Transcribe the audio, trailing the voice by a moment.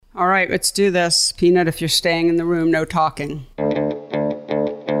All right, let's do this. Peanut, if you're staying in the room, no talking.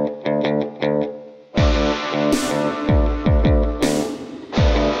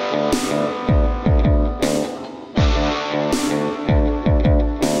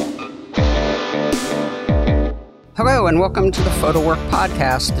 Hello, and welcome to the Photo Work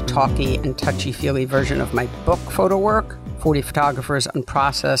Podcast, the talky and touchy-feely version of my book, Photo Work, 40 Photographers on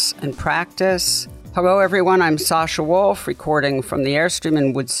Process and Practice. Hello, everyone. I'm Sasha Wolf, recording from the Airstream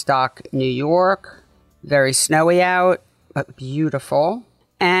in Woodstock, New York. Very snowy out, but beautiful.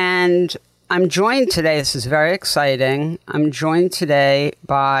 And I'm joined today, this is very exciting, I'm joined today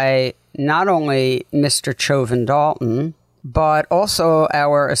by not only Mr. Chauvin Dalton, but also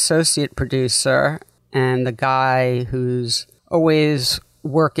our associate producer and the guy who's always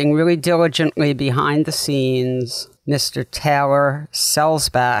working really diligently behind the scenes, Mr. Taylor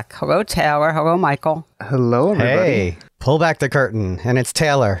Selzbach. Hello, Taylor. Hello, Michael. Hello, everybody. Hey, pull back the curtain, and it's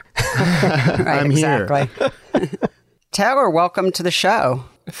Taylor. Right, I'm exactly. here. Taylor, welcome to the show.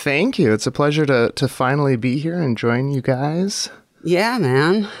 Thank you. It's a pleasure to finally be here and join you guys. Yeah,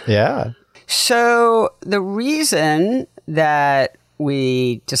 man. Yeah. So the reason that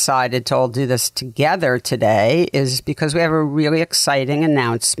we decided to all do this together today is because we have a really exciting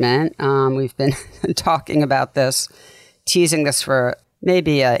announcement. We've been talking about this, teasing this for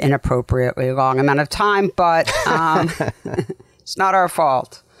maybe an inappropriately long amount of time, but it's not our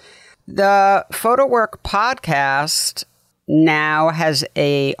fault. The Photo Work Podcast now has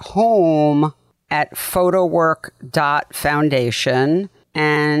a home at photowork.foundation,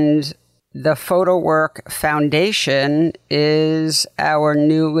 and the Photo Work Foundation is our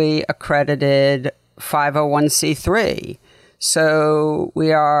newly accredited 501c3. So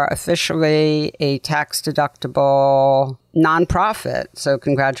we are officially a tax-deductible nonprofit. So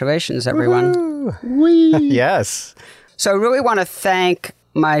congratulations, everyone. Yes. So I really want to thank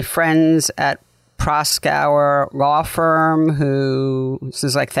my friends at Proskauer Law Firm, who, this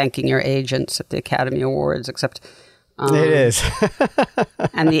is like thanking your agents at the Academy Awards, except... it is.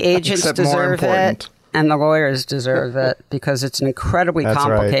 And the agents Except more deserve important. it, and the lawyers deserve it, because it's an incredibly That's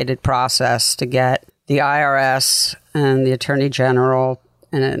complicated process to get the IRS and the Attorney General,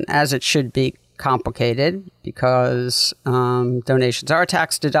 and as it should be complicated, because donations are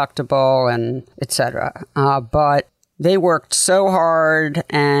tax deductible and etc. But they worked so hard,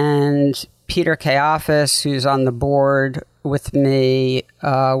 and Peter Kayafis, who's on the board with me,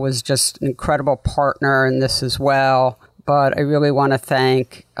 was just an incredible partner in this as well. But I really want to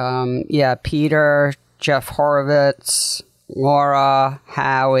thank, Peter, Jeff Horowitz, Laura,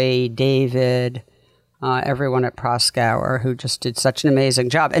 Howie, David, everyone at Proskauer who just did such an amazing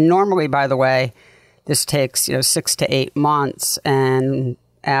job. And normally, by the way, this takes 6 to 8 months. And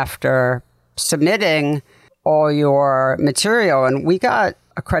after submitting all your material, and we got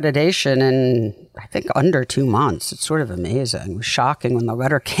accreditation in, I think, under 2 months. It's sort of amazing. It was shocking when the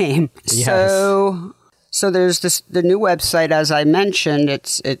letter came. Yes. So there's the new website, as I mentioned.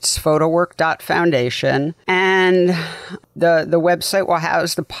 It's photowork.foundation, and the website will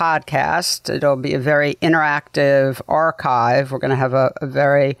house the podcast. It'll be a very interactive archive. We're going to have a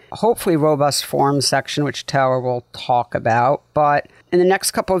very, hopefully, robust forums section, which Taylor will talk about. But in the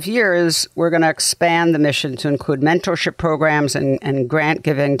next couple of years, we're going to expand the mission to include mentorship programs and grant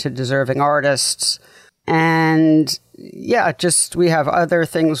giving to deserving artists. And we have other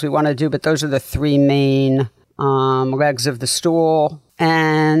things we want to do, but those are the three main legs of the stool.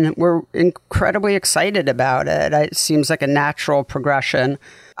 And we're incredibly excited about it. It seems like a natural progression.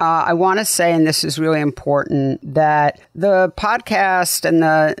 I want to say, and this is really important, that the podcast and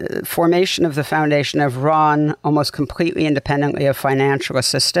the formation of the foundation have run almost completely independently of financial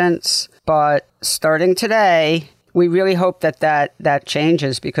assistance. But starting today, we really hope that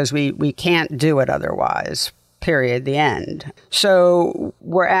changes, because we can't do it otherwise. Period. The end. So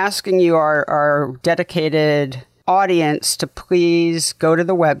we're asking you, our dedicated audience, to please go to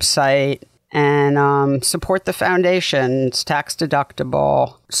the website and support the foundation. It's tax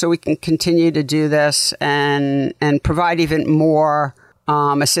deductible, so we can continue to do this and provide even more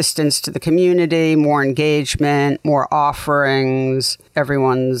assistance to the community, more engagement, more offerings.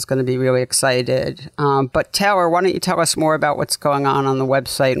 Everyone's going to be really excited. But Taylor, why don't you tell us more about what's going on the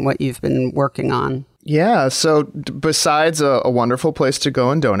website and what you've been working on? Yeah, so besides a wonderful place to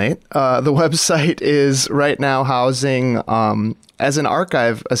go and donate, the website is right now housing, as an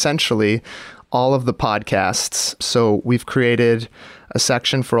archive, essentially, all of the podcasts. So we've created a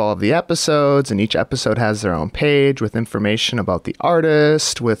section for all of the episodes, and each episode has their own page with information about the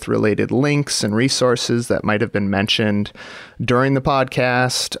artist, with related links and resources that might have been mentioned during the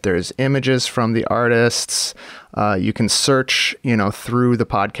podcast. There's images from the artists, You can search, through the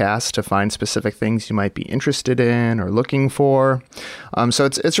podcast to find specific things you might be interested in or looking for. So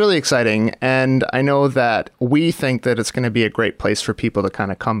it's really exciting. And I know that we think that it's going to be a great place for people to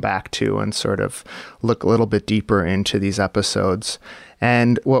kind of come back to and sort of look a little bit deeper into these episodes.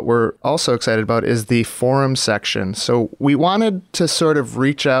 And what we're also excited about is the forum section. So we wanted to sort of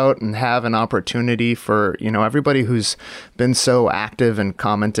reach out and have an opportunity for, everybody who's been so active and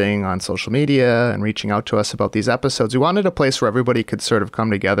commenting on social media and reaching out to us about these episodes. We wanted a place where everybody could sort of come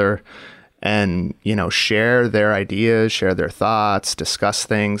together and, share their ideas, share their thoughts, discuss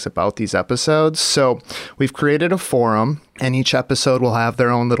things about these episodes. So we've created a forum, and each episode will have their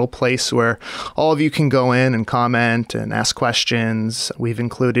own little place where all of you can go in and comment and ask questions. We've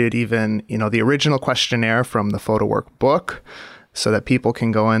included even, the original questionnaire from the PhotoWork book, so that people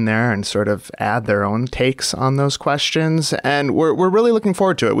can go in there and sort of add their own takes on those questions. And we're really looking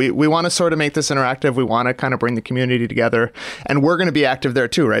forward to it. We want to sort of make this interactive. We want to kind of bring the community together, and we're going to be active there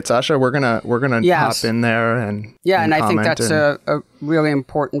too, right, Sasha? We're gonna yes. hop in there and and I think that's a really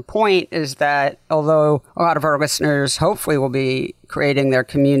important point, is that although a lot of our listeners hopefully will be creating their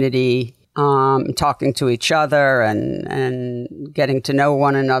community, talking to each other and getting to know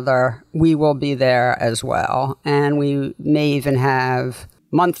one another, we will be there as well. And we may even have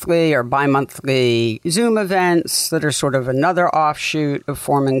monthly or bi-monthly Zoom events that are sort of another offshoot of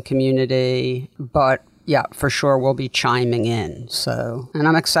forming community. But yeah, for sure, we'll be chiming in. So, and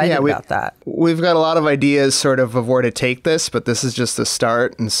I'm excited about that. We've got a lot of ideas sort of where to take this, but this is just the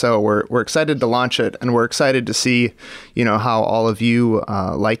start. And so we're excited to launch it, and we're excited to see, how all of you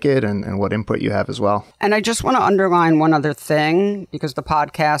like it and what input you have as well. And I just want to underline one other thing, because the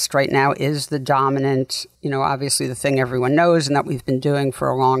podcast right now is the dominant, obviously the thing everyone knows and that we've been doing for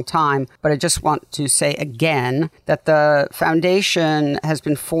a long time. But I just want to say again that the foundation has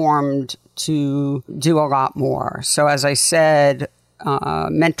been formed to do a lot more. So as I said,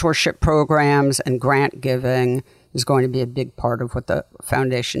 mentorship programs and grant giving is going to be a big part of what the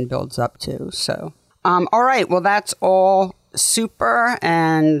foundation builds up to. So, all right. Well, that's all super.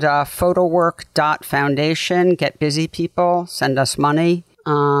 And photowork.foundation. Get busy, people. Send us money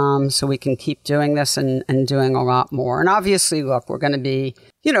so we can keep doing this and doing a lot more. And obviously, look, we're going to be,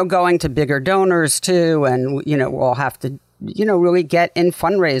 going to bigger donors too. And, we'll have to really get in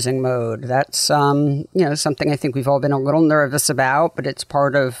fundraising mode. That's, something I think we've all been a little nervous about, but it's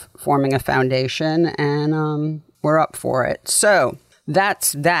part of forming a foundation, and we're up for it. So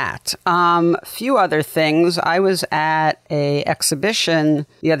that's that. Few other things. I was at a exhibition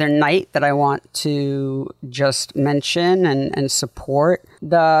the other night that I want to just mention and support.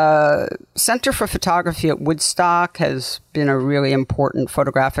 The Center for Photography at Woodstock has been a really important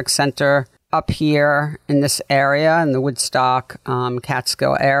photographic center up here in this area, in the Woodstock,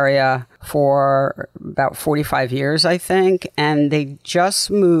 Catskill area, for about 45 years, I think. And they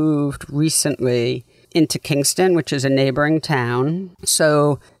just moved recently into Kingston, which is a neighboring town,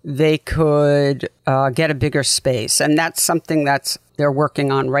 so they could get a bigger space. And that's something they're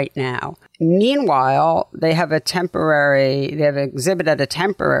working on right now. Meanwhile, they have an exhibit at a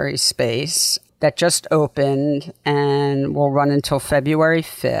temporary space that just opened and will run until February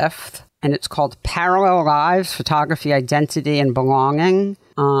 5th. And it's called Parallel Lives, Photography, Identity, and Belonging.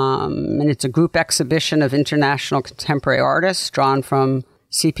 And it's a group exhibition of international contemporary artists drawn from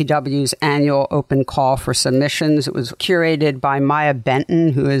CPW's annual open call for submissions. It was curated by Maya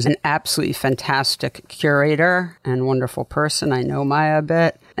Benton, who is an absolutely fantastic curator and wonderful person. I know Maya a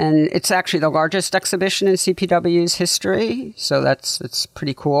bit. And it's actually the largest exhibition in CPW's history. So that's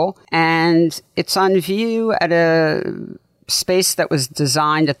pretty cool. And it's on view at a space that was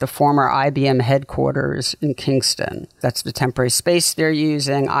designed at the former IBM headquarters in Kingston. That's the temporary space they're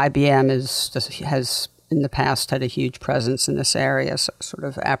using. IBM has in the past had a huge presence in this area, so sort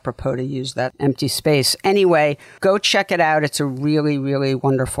of apropos to use that empty space. Anyway, go check it out. It's a really, really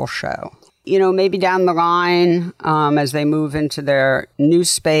wonderful show. Maybe down the line, as they move into their new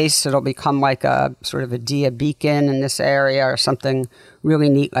space, it'll become like a sort of a Dia beacon in this area or something really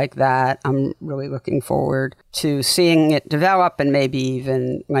neat like that. I'm really looking forward to seeing it develop and maybe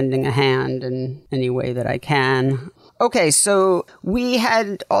even lending a hand in any way that I can. Okay, so we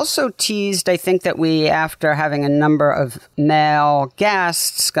had also teased, I think, that we, after having a number of male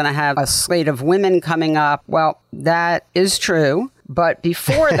guests, going to have a slate of women coming up. Well, that is true. But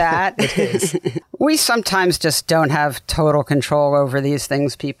before that, we sometimes just don't have total control over these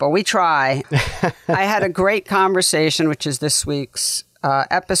things, people. We try. I had a great conversation, which is this week's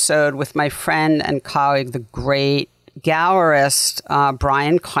episode, with my friend and colleague, the great gallerist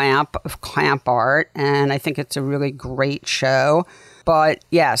Brian Clamp of Clamp Art. And I think it's a really great show. But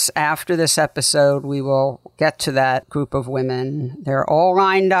yes, after this episode, we will get to that group of women. They're all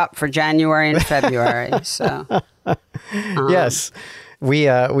lined up for January and February. So, yes. We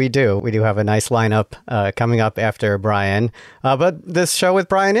do. We do have a nice lineup coming up after Brian. But this show with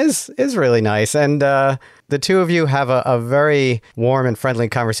Brian is really nice. And the two of you have a very warm and friendly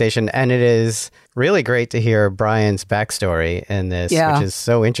conversation. And it is really great to hear Brian's backstory in this, which is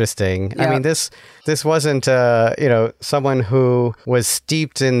so interesting. Yeah. I mean, this wasn't, someone who was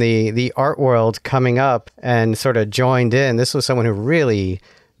steeped in the art world coming up and sort of joined in. This was someone who really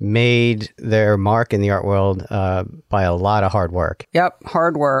made their mark in the art world by a lot of hard work. Yep,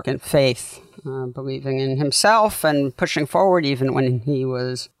 hard work and faith, believing in himself and pushing forward even when he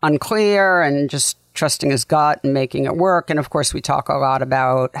was unclear and just trusting his gut and making it work. And of course, we talk a lot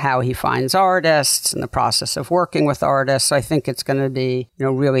about how he finds artists and the process of working with artists. So I think it's going to be,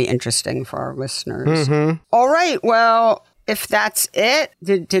 really interesting for our listeners. Mm-hmm. All right. Well, if that's it,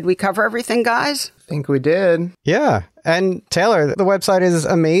 did we cover everything, guys? I think we did. Yeah. And Taylor, the website is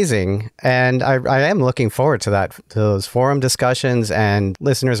amazing. And I am looking forward to those forum discussions and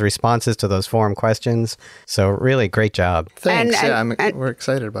listeners' responses to those forum questions. So really great job. Thanks. We're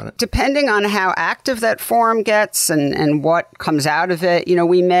excited about it. Depending on how active that forum gets and what comes out of it,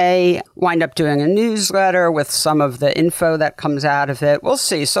 we may wind up doing a newsletter with some of the info that comes out of it. We'll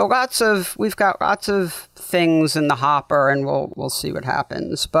see. So we've got lots of things in the hopper, and we'll see what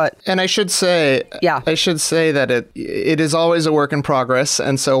happens. And I should say that it is always a work in progress.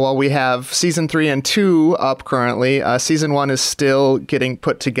 And so while we have season 3 and 2 up currently, season 1 is still getting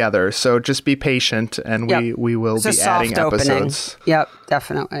put together. So just be patient, and we will be adding episodes. Yep,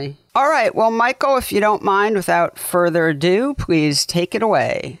 definitely. All right. Well, Michael, if you don't mind, without further ado, please take it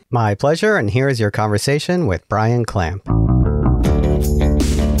away. My pleasure. And here is your conversation with Brian Clamp.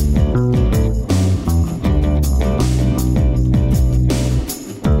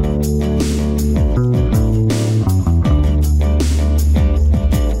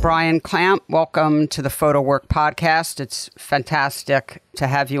 Brian Clamp, welcome to the Photo Work Podcast. It's fantastic to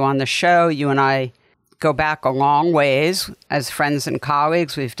have you on the show. You and I go back a long ways as friends and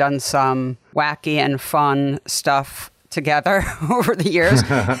colleagues. We've done some wacky and fun stuff together over the years.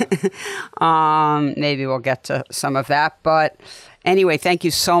 Maybe we'll get to some of that. But anyway, thank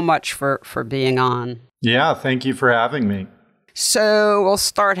you so much for being on. Yeah, thank you for having me. So we'll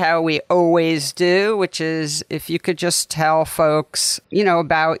start how we always do, which is if you could just tell folks,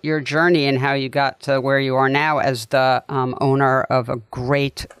 about your journey and how you got to where you are now as the owner of a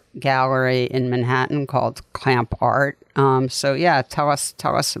great gallery in Manhattan called Clamp Art. Tell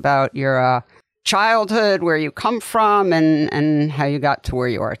us about your childhood, where you come from, and how you got to where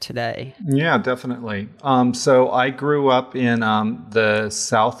you are today. Yeah, definitely. So I grew up in the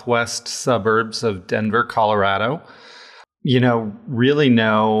southwest suburbs of Denver, Colorado. Really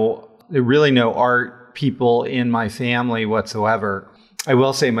no art people in my family whatsoever. I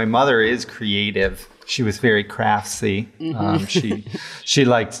will say my mother is creative. She was very craftsy. Mm-hmm. She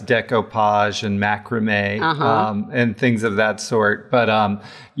liked decoupage and macrame and things of that sort. But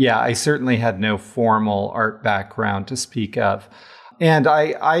I certainly had no formal art background to speak of. And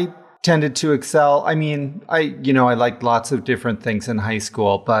I tended to excel. I mean, I liked lots of different things in high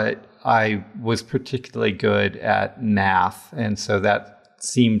school, but I was particularly good at math, and so that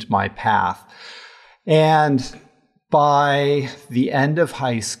seemed my path. And by the end of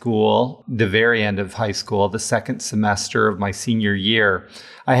high school, the very end of high school, the second semester of my senior year,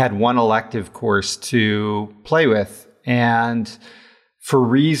 I had one elective course to play with. And for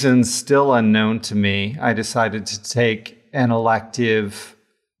reasons still unknown to me, I decided to take an elective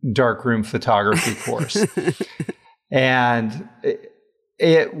darkroom photography course. And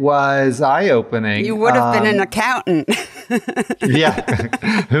it was eye-opening. You would have been an accountant. Yeah,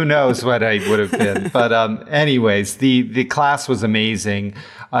 who knows what I would have been. But anyways, the class was amazing,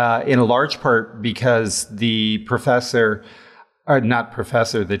 in a large part because the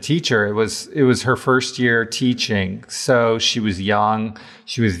teacher, it was her first year teaching. So she was young,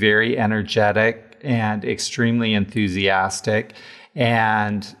 she was very energetic and extremely enthusiastic.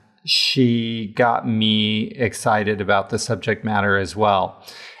 And she got me excited about the subject matter as well.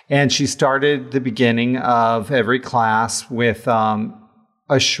 And she started the beginning of every class with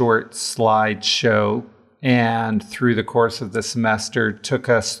a short slideshow, and through the course of the semester took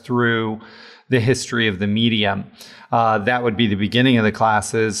us through the history of the medium. That would be the beginning of the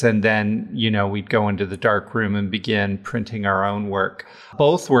classes, and then, we'd go into the dark room and begin printing our own work.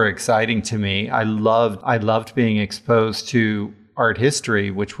 Both were exciting to me. I loved being exposed to art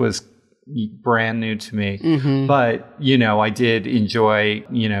history, which was brand new to me. But, you know, I did enjoy,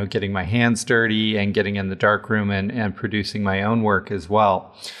 you know, getting my hands dirty and getting in the darkroom and producing my own work as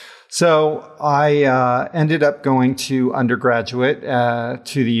well. So I ended up going to undergraduate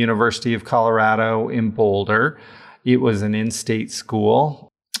to the University of Colorado in Boulder. It was an in-state school,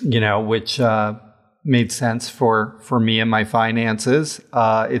 you know, which made sense for me and my finances.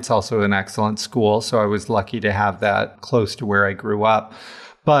 It's also an excellent school, so I was lucky to have that close to where I grew up.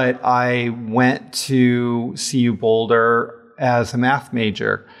 But I went to CU Boulder as a math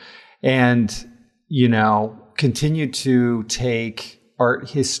major and, you know, continued to take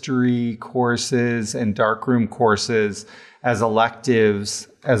art history courses and darkroom courses as electives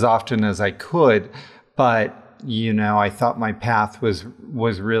as often as I could. But, you know, I thought my path was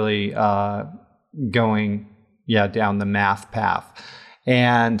really going, down the math path.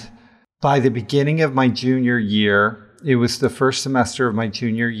 And by the beginning of my junior year, it was the first semester of my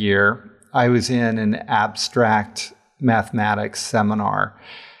junior year, I was in an abstract mathematics seminar.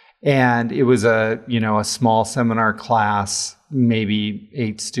 And it was a small seminar class, maybe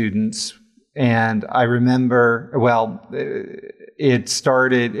 8 students. And I remember,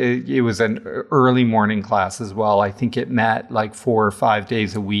 it was an early morning class as well. I think it met like 4 or 5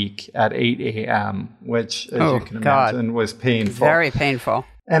 days a week at 8 a.m., which, as you can imagine, was painful. Very painful.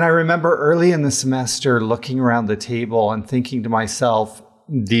 And I remember early in the semester looking around the table and thinking to myself,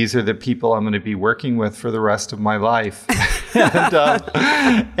 these are the people I'm going to be working with for the rest of my life.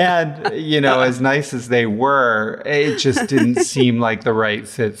 and, you know, as nice as they were, it just didn't seem like the right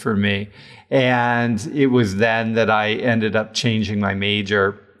fit for me. And it was then that I ended up changing my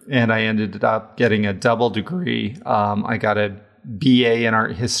major and I ended up getting a double degree. I got a BA in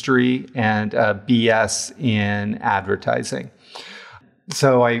art history and a BS in advertising.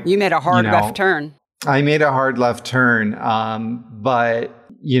 So you made a hard left turn. I made a hard left turn. But,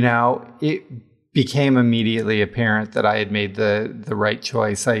 you know, it became immediately apparent that I had made the right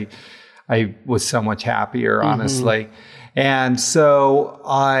choice. I was so much happier, honestly. And so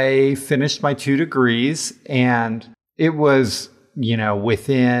I finished my 2 degrees, and it was, you know,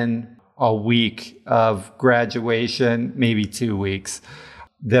 within a week of graduation, maybe 2 weeks,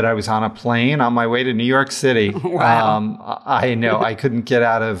 that I was on a plane on my way to New York City. Wow. I know I couldn't get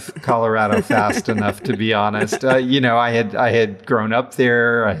out of Colorado fast enough, to be honest. You know, I had grown up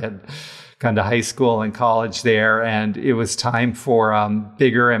there. I had gone to high school and college there, and it was time for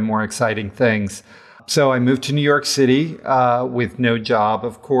bigger and more exciting things. So I moved to New York City with no job,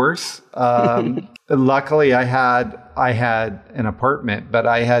 of course. Luckily, I had an apartment, but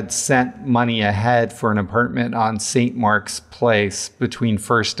I had sent money ahead for an apartment on St. Mark's Place between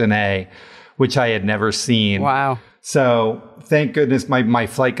First and A, which I had never seen. Wow. So thank goodness my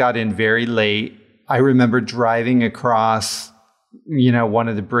flight got in very late. I remember driving across, you know, one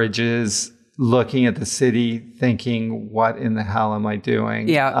of the bridges, looking at the city, thinking, what in the hell am I doing?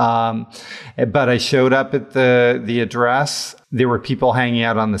 Yeah. But I showed up at the address. There were people hanging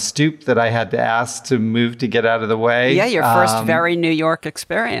out on the stoop that I had to ask to move to get out of the way. Yeah, your first very New York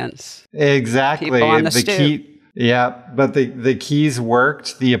experience. Exactly. People on the stoop. But the keys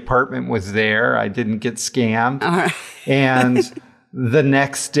worked. The apartment was there. I didn't get scammed. And the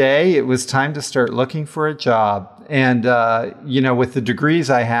next day, it was time to start looking for a job. And, you know, with the degrees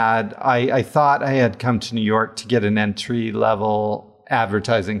I had, I thought I had come to New York to get an entry-level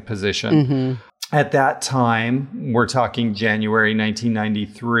advertising position. At that time, we're talking January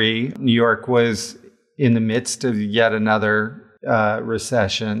 1993, New York was in the midst of yet another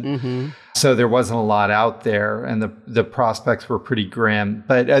recession. So there wasn't a lot out there, and the prospects were pretty grim.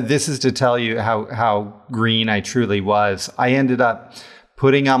 But this is to tell you how green I truly was. I ended up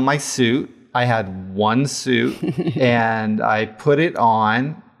putting on my suit. I had one suit, and I put it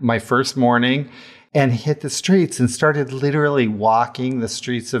on my first morning and hit the streets and started literally walking the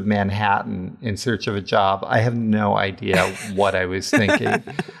streets of Manhattan in search of a job. I have no idea what I was thinking.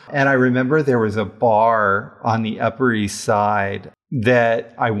 And I remember there was a bar on the Upper East Side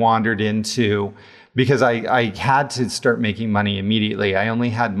that I wandered into because I had to start making money immediately. I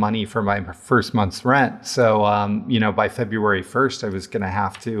only had money for my first month's rent. So, you know, by February 1st, I was going to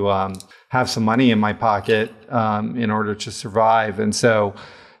have to have some money in my pocket in order to survive. And so,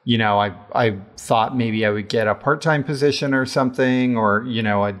 you know, I thought maybe I would get a part-time position or something, or, you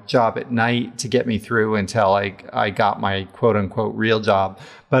know, a job at night to get me through until I got my quote unquote real job.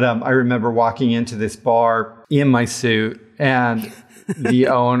 But I remember walking into this bar in my suit, and the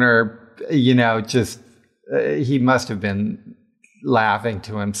owner, you know, just, he must have been laughing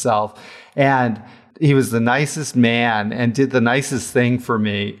to himself. And he was the nicest man and did the nicest thing for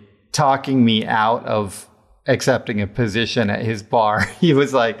me, talking me out of accepting a position at his bar. He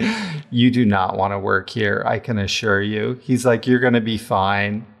was like, you do not want to work here, I can assure you. He's like, you're going to be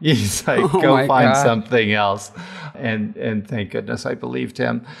fine. He's like, go find something else. And thank goodness I believed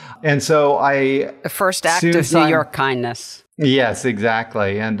him. And so the first act of New York kindness. Yes,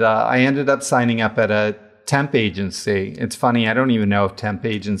 exactly. And I ended up signing up at a temp agency. It's funny, I don't even know if temp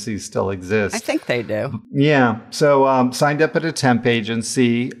agencies still exist. I think they do. Yeah. So signed up at a temp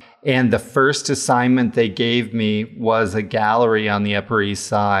agency. And the first assignment they gave me was a gallery on the Upper East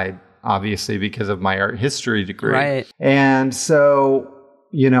Side, obviously because of my art history degree. Right. And so,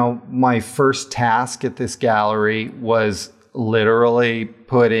 my first task at this gallery was literally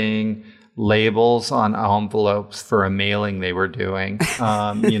putting labels on envelopes for a mailing they were doing.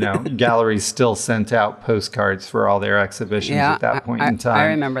 Galleries still sent out postcards for all their exhibitions at that point in time. I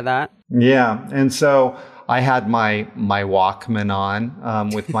remember that. Yeah. And so I had my Walkman on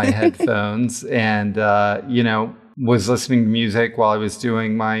with my headphones and, was listening to music while I was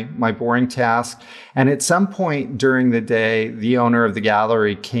doing my boring task. And at some point during the day, the owner of the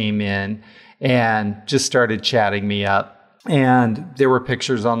gallery came in and just started chatting me up. And there were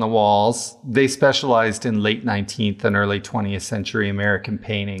pictures on the walls. They specialized in late 19th and early 20th century American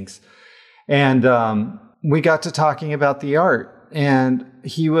paintings. And we got to talking about the art. And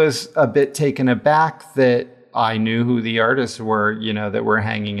he was a bit taken aback that I knew who the artists were, that were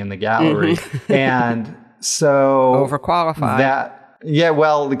hanging in the gallery. Mm-hmm. And so overqualified.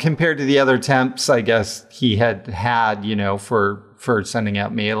 Compared to the other temps, I guess he had, for sending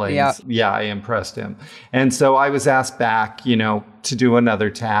out mailings. Yeah. Yeah, I impressed him. And so I was asked back, to do another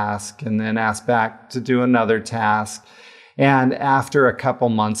task and then asked back to do another task. And after a couple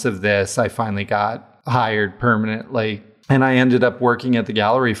months of this, I finally got hired permanently. And I ended up working at the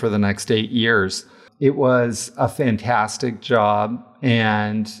gallery for the next 8 years. It was a fantastic job.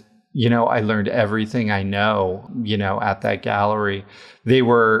 And, I learned everything I know, at that gallery. They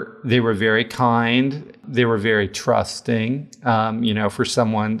were very kind. They were very trusting, for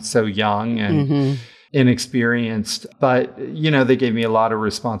someone so young and inexperienced. But, they gave me a lot of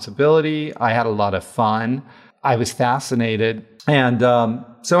responsibility. I had a lot of fun. I was fascinated. And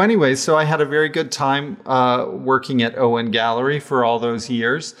so I had a very good time working at Owen Gallery for all those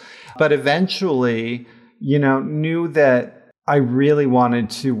years. But eventually, knew that I really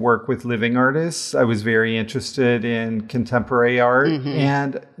wanted to work with living artists. I was very interested in contemporary art. Mm-hmm.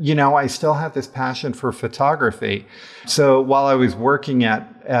 And, I still have this passion for photography. So while I was working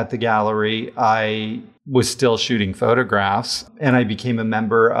at the gallery, I was still shooting photographs. And I became a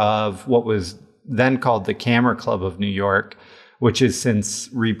member of what was then called the Camera Club of New York, which has since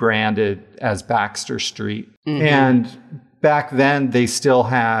rebranded as Baxter Street. Mm-hmm. And back then, they still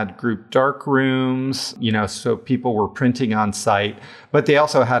had group dark rooms, so people were printing on site, but they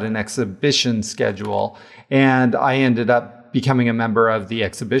also had an exhibition schedule. And I ended up becoming a member of the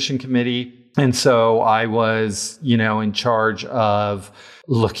exhibition committee. And so I was, in charge of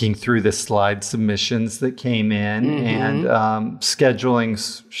looking through the slide submissions that came in and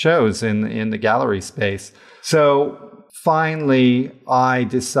scheduling shows in the gallery space. So finally, I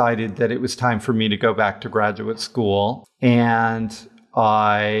decided that it was time for me to go back to graduate school, and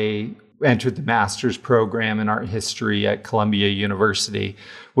I entered the master's program in art history at Columbia University,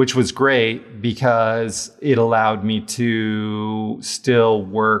 which was great because it allowed me to still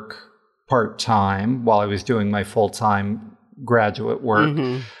work part-time while I was doing my full-time graduate work.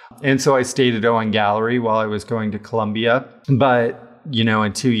 Mm-hmm. And so I stayed at Owen Gallery while I was going to Columbia. But,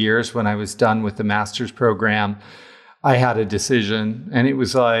 in 2 years when I was done with the master's program, I had a decision, and it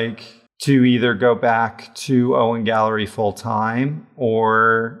was like to either go back to Owen Gallery full time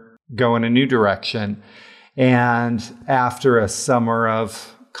or go in a new direction. And after a summer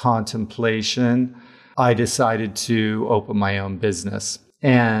of contemplation, I decided to open my own business.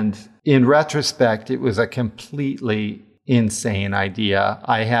 And in retrospect, it was a completely insane idea.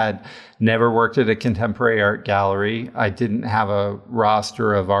 I had never worked at a contemporary art gallery. I didn't have a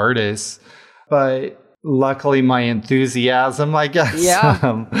roster of artists, but luckily, my enthusiasm, I guess,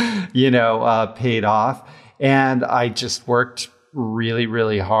 paid off. And I just worked really,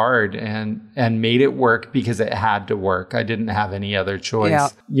 really hard and made it work because it had to work. I didn't have any other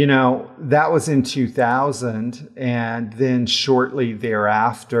choice. Yeah. That was in 2000. And then shortly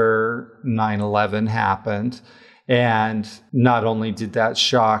thereafter, 9/11 happened. And not only did that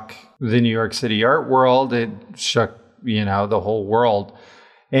shock the New York City art world, it shook, the whole world.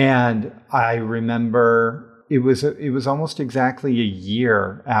 And I remember it was almost exactly a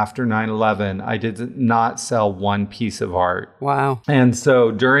year after 9/11. I did not sell one piece of art. Wow. And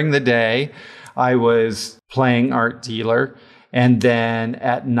so during the day, I was playing art dealer. And then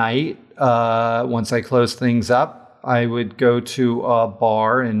at night, once I closed things up, I would go to a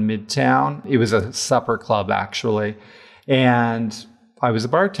bar in Midtown. It was a supper club, actually. And I was a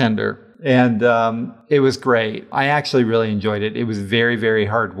bartender. And it was great. I actually really enjoyed it. It was very, very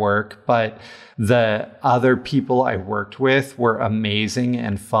hard work, but the other people I worked with were amazing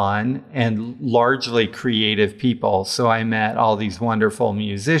and fun and largely creative people. So I met all these wonderful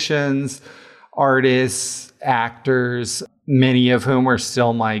musicians, artists, actors, many of whom are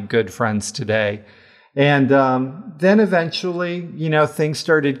still my good friends today. And then eventually, things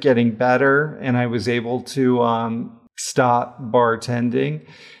started getting better and I was able to stop bartending.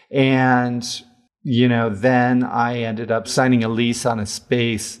 And, then I ended up signing a lease on a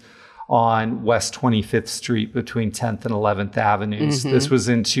space on West 25th Street between 10th and 11th Avenues. This was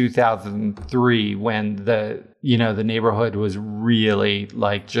in 2003 when the neighborhood was really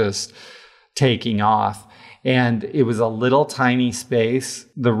like just taking off. And it was a little tiny space.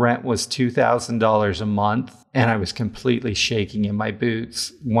 The rent was $2,000 a month. And I was completely shaking in my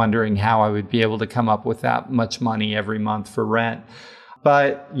boots, wondering how I would be able to come up with that much money every month for rent.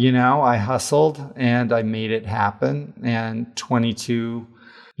 But, I hustled and I made it happen. And 22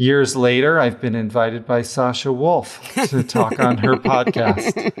 years later, I've been invited by Sasha Wolf to talk on her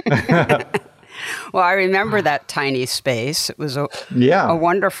podcast. Well, I remember that tiny space. It was a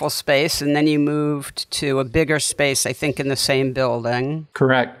wonderful space. And then you moved to a bigger space, I think, in the same building.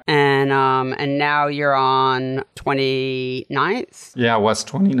 Correct. And now you're on 29th? Yeah, West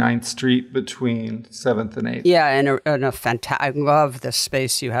 29th Street between 7th and 8th. Yeah, and I love the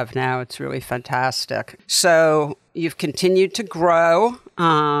space you have now. It's really fantastic. So you've continued to grow,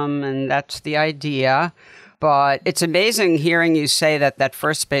 and that's the idea. But it's amazing hearing you say that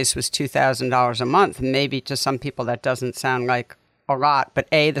first space was $2,000 a month. Maybe to some people that doesn't sound like a lot, but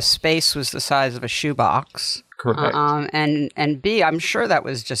A, the space was the size of a shoebox. Correct. And B, I'm sure that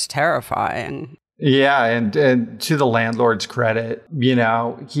was just terrifying. Yeah, and to the landlord's credit,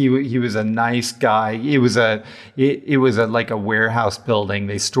 he was a nice guy. It was like a warehouse building.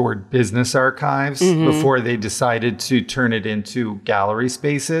 They stored business archives before they decided to turn it into gallery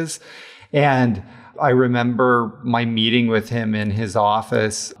spaces. And I remember my meeting with him in his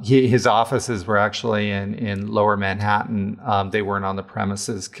office. His offices were actually in Lower Manhattan. They weren't on the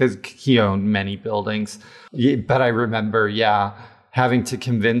premises because he owned many buildings. But I remember, having to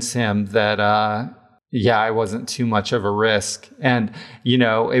convince him that, I wasn't too much of a risk. And,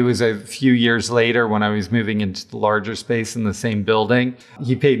 it was a few years later when I was moving into the larger space in the same building.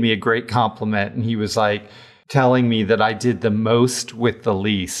 He paid me a great compliment and he was like, telling me that I did the most with the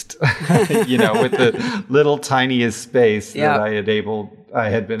least, with the little tiniest space that I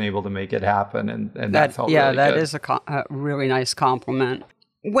had been able to make it happen. And that felt really good. Yeah, that is a really nice compliment.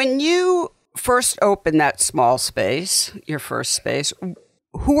 When you first opened that small space, your first space,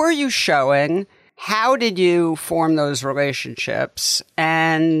 who are you showing? How did you form those relationships?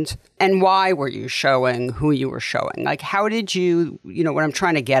 And why were you showing who you were showing? Like, how did you, what I'm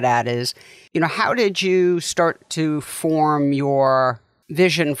trying to get at is, how did you start to form your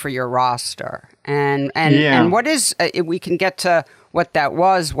vision for your roster? And what is, we can get to what that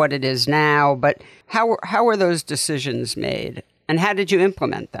was, what it is now, but how were those decisions made? And how did you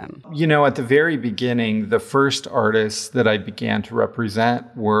implement them? At the very beginning, the first artists that I began to represent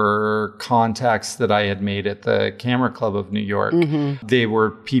were contacts that I had made at the Camera Club of New York. They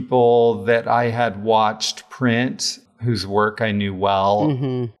were people that I had watched print, whose work I knew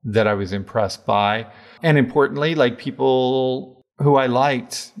well, that I was impressed by. And importantly, like people who I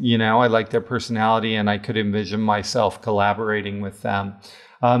liked, I liked their personality and I could envision myself collaborating with them.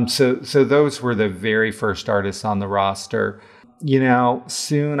 So those were the very first artists on the roster.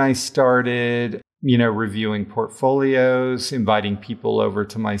 Soon I started, reviewing portfolios, inviting people over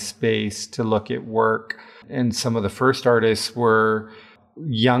to my space to look at work. And some of the first artists were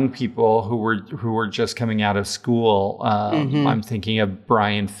young people who were just coming out of school. I'm thinking of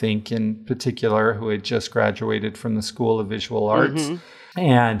Brian Fink in particular, who had just graduated from the School of Visual Arts.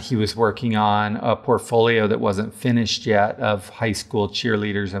 And he was working on a portfolio that wasn't finished yet of high school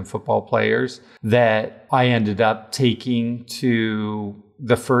cheerleaders and football players that I ended up taking to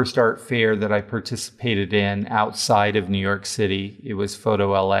the first art fair that I participated in outside of New York City. It was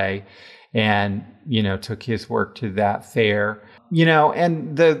Photo LA, and, took his work to that fair.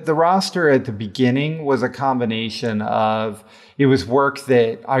 And the roster at the beginning was a combination of, it was work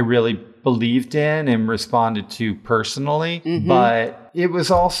that I really believed in and responded to personally, but it was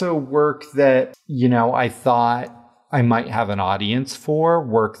also work that, I thought I might have an audience for,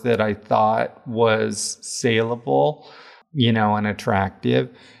 work that I thought was saleable, and attractive.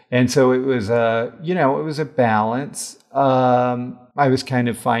 And so it was a balance. I was kind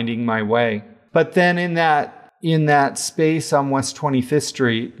of finding my way. But then in that space on West 25th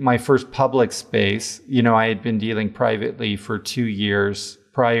Street, my first public space, I had been dealing privately for 2 years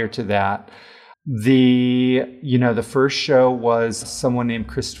prior to that. The first show was someone named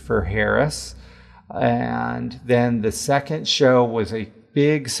Christopher Harris. And then the second show was a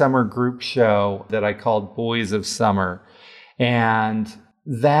big summer group show that I called Boys of Summer. And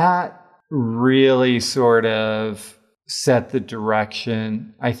that really sort of set the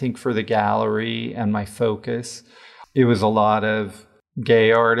direction, I think, for the gallery and my focus. It was a lot of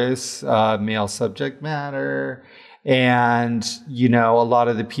gay artists, male subject matter. And, a lot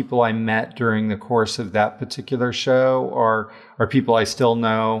of the people I met during the course of that particular show are people I still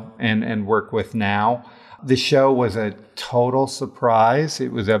know and work with now. The show was a total surprise.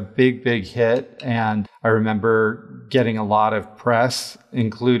 It was a big, big hit. And I remember getting a lot of press,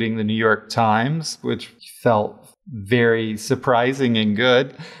 including the New York Times, which felt very surprising and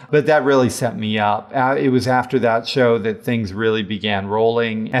good. But that really set me up. It was after that show that things really began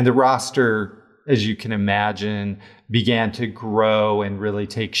rolling. And the roster, as you can imagine, began to grow and really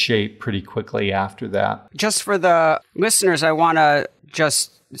take shape pretty quickly after that. Just for the listeners, I want to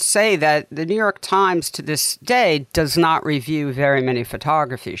just say that the New York Times to this day does not review very many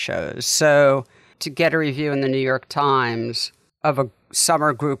photography shows. So to get a review in the New York Times of a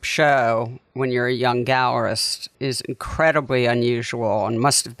summer group show when you're a young gallerist is incredibly unusual and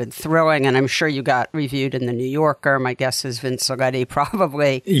must have been thrilling. And I'm sure you got reviewed in the New Yorker. My guess is Vince Soletti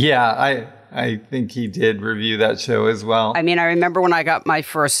probably. Yeah, I think he did review that show as well. I mean, I remember when I got my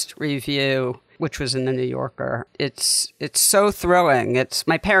first review, which was in the New Yorker. It's so thrilling.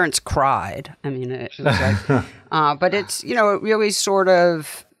 My parents cried. I mean, it was like, but it's, it really sort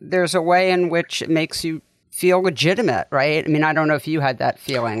of, there's a way in which it makes you feel legitimate, right? I mean, I don't know if you had that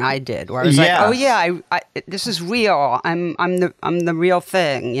feeling. I did, where I was like, oh yeah, I this is real. I'm the real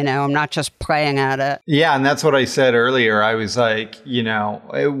thing. I'm not just playing at it. Yeah, and that's what I said earlier. I was like,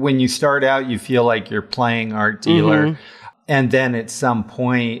 when you start out, you feel like you're playing art dealer, and then at some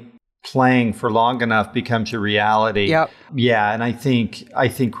point, playing for long enough becomes your reality. Yep. Yeah, and I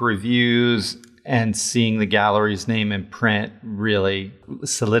think reviews and seeing the gallery's name in print really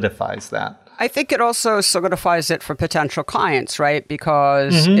solidifies that. I think it also solidifies it for potential clients, right?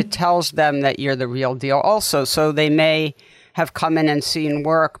 Because it tells them that you're the real deal also. So they may have come in and seen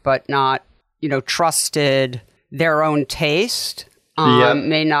work, but not, trusted their own taste,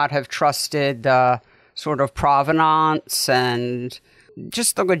 may not have trusted the sort of provenance and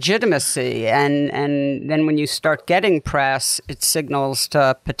just the legitimacy. And then when you start getting press, it signals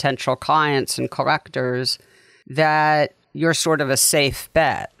to potential clients and collectors that you're sort of a safe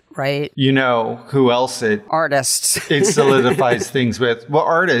bet, right? Who else artists. It solidifies things with. Well,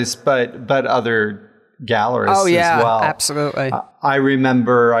 artists, but other gallerists as well. Absolutely. I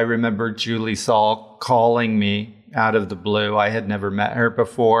remember Julie Saul calling me out of the blue. I had never met her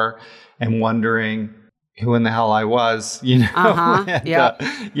before and wondering who in the hell I was, and,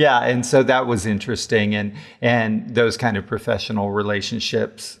 and so that was interesting, and those kind of professional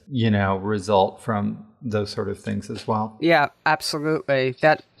relationships, result from those sort of things as well. Yeah, absolutely.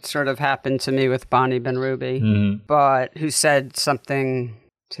 That sort of happened to me with Bonnie Benrubi, but who said something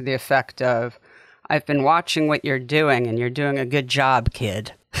to the effect of, "I've been watching what you're doing, and you're doing a good job,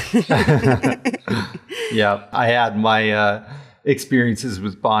 kid." Yeah, I had my experiences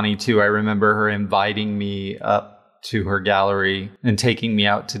with Bonnie too. I remember her inviting me up to her gallery and taking me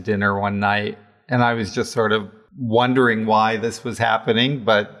out to dinner one night. And I was just sort of wondering why this was happening,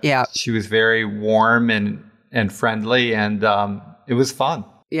 but she was very warm and friendly, and it was fun.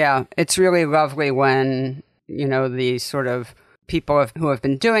 Yeah, it's really lovely when, the sort of people who have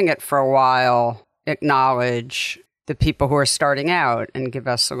been doing it for a while acknowledge the people who are starting out and give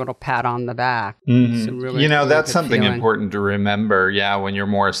us a little pat on the back. Mm-hmm. Really, that's something important to remember. Yeah, when you're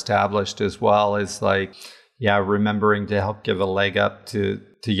more established as well, is like, remembering to help give a leg up to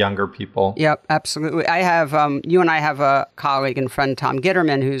younger people. Yep, absolutely. I have, you and I have a colleague and friend, Tom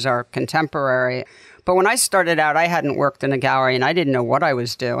Gitterman, who's our contemporary. But when I started out, I hadn't worked in a gallery and I didn't know what I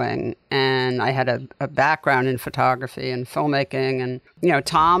was doing. And I had a background in photography and filmmaking. And,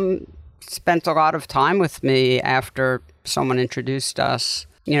 Tom spent a lot of time with me after someone introduced us,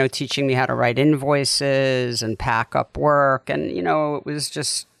 teaching me how to write invoices and pack up work. And, it was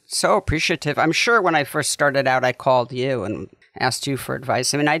just so appreciative. I'm sure when I first started out, I called you and asked you for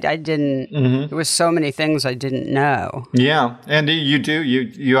advice. I mean, I didn't, there was so many things I didn't know. Yeah. And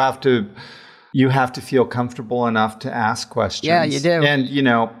you have to feel comfortable enough to ask questions. Yeah, you do. And,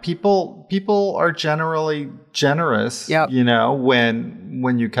 people are generally generous,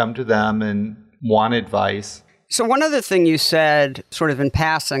 when you come to them and want advice. So one other thing you said sort of in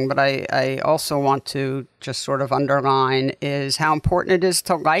passing, but I also want to just sort of underline is how important it is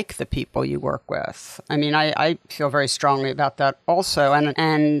to like the people you work with. I mean, I feel very strongly about that also.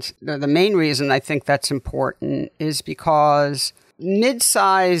 And the main reason I think that's important is because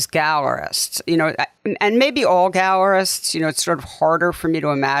mid-sized gallerists, and maybe all gallerists, it's sort of harder for me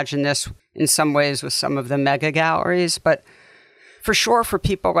to imagine this in some ways with some of the mega galleries, but for sure for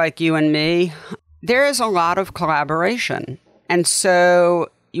people like you and me, there is a lot of collaboration. And so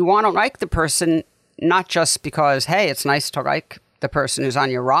you want to like the person, not just because, hey, it's nice to like the person who's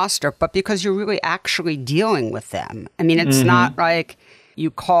on your roster, but because you're really actually dealing with them. I mean, it's not like you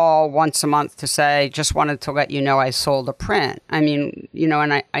call once a month to say, just wanted to let you know I sold a print. I mean,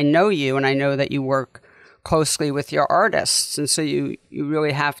 and I know you, and I know that you work closely with your artists. And so you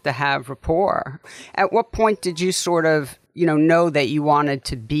really have to have rapport. At what point did you sort of know that you wanted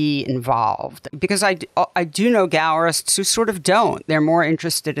to be involved? Because I do know gallerists who sort of don't. They're more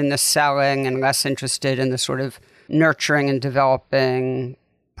interested in the selling and less interested in the sort of nurturing and developing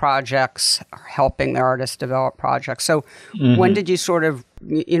projects, or helping the artists develop projects. So when did you sort of,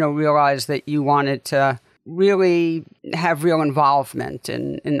 realize that you wanted to really have real involvement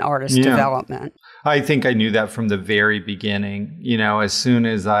in artist development? I think I knew that from the very beginning. As soon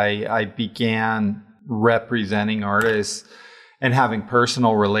as I began representing artists and having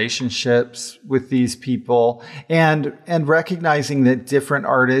personal relationships with these people and recognizing that different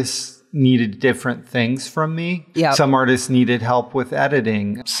artists needed different things from me. Yep. Some artists needed help with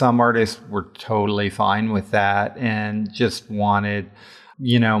editing. Some artists were totally fine with that and just wanted,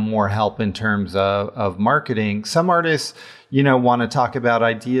 more help in terms of marketing. Some artists, want to talk about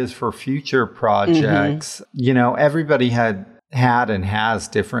ideas for future projects. Everybody had and has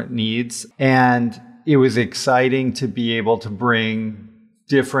different needs. And it was exciting to be able to bring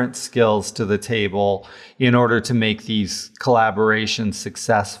different skills to the table in order to make these collaborations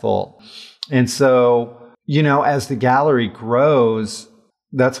successful. And so, as the gallery grows,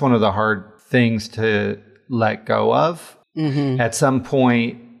 that's one of the hard things to let go of. At some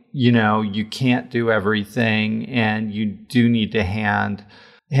point, you can't do everything, and you do need to hand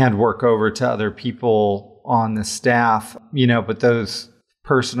work over to other people on the staff, but those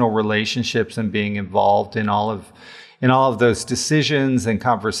personal relationships and being involved in all of those decisions and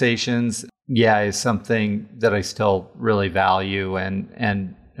conversations, is something that I still really value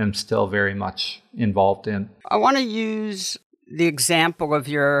and am still very much involved in. I want to use the example of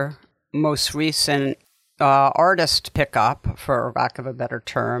your most recent artist pickup, for lack of a better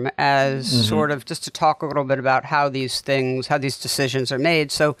term, as sort of just to talk a little bit about how these decisions are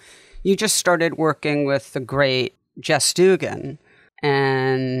made. So you just started working with the great Jess Dugan,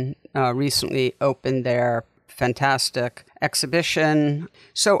 and recently opened their fantastic exhibition.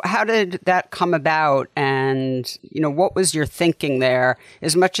 So how did that come about? And, what was your thinking there?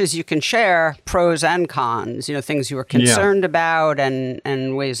 As much as you can share pros and cons, things you were concerned about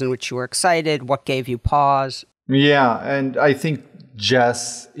and ways in which you were excited. What gave you pause? Yeah, and I think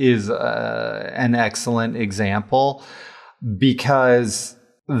Jess is an excellent example because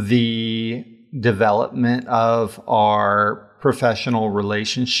the development of our professional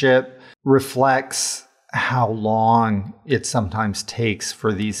relationship reflects how long it sometimes takes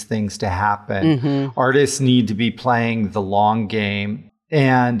for these things to happen. Artists need to be playing the long game.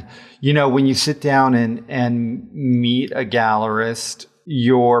 And, when you sit down and meet a gallerist,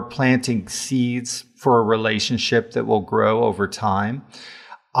 you're planting seeds for a relationship that will grow over time.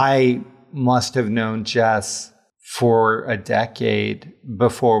 I must have known Jess for a decade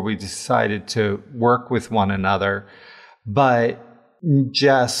before we decided to work with one another. But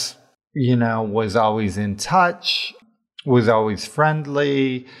Jess, was always in touch, was always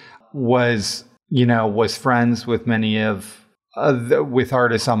friendly, was friends with many with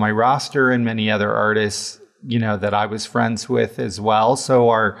artists on my roster and many other artists, that I was friends with as well. So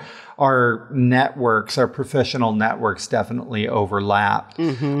our networks, our professional networks definitely overlapped.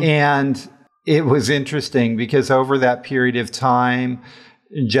 And it was interesting because over that period of time,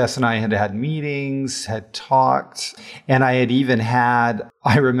 Jess and I had meetings, had talked, and I had even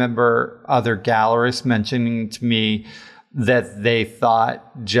I remember other gallerists mentioning to me that they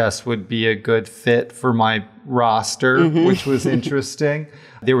thought Jess would be a good fit for my roster, which was interesting.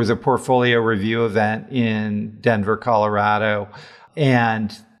 There was a portfolio review event in Denver, Colorado,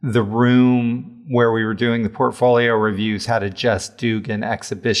 and the room where we were doing the portfolio reviews had a Jess Dugan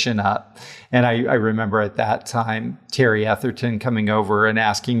exhibition up. And I remember at that time, Terry Etherton coming over and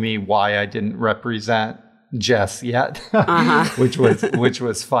asking me why I didn't represent Jess yet, which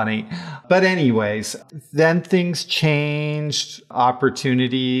was funny. But anyways, then things changed,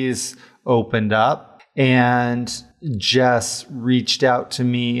 opportunities opened up. And Jess reached out to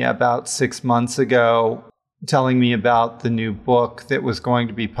me about 6 months ago, telling me about the new book that was going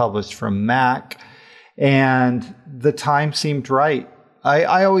to be published from Mac. And the time seemed right.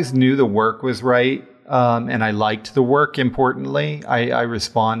 I always knew the work was right. And I liked the work, importantly. I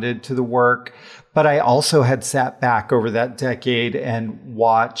responded to the work. But I also had sat back over that decade and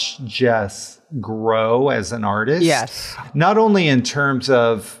watched Jess grow as an artist. Yes. Not only in terms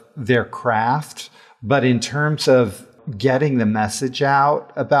of their craft, but in terms of getting the message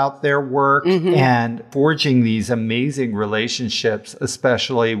out about their work and forging these amazing relationships,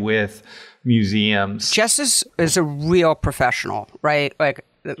 especially with museums. Jess is a real professional, right? Like,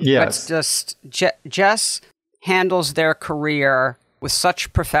 yes. Jess handles their career with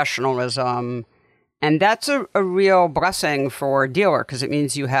such professionalism. And that's a real blessing for a dealer because it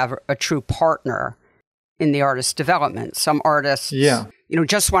means you have a true partner in the artist development. Some artists,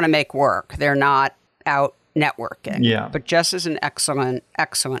 just want to make work. They're not out networking. Yeah. But Jess is an excellent,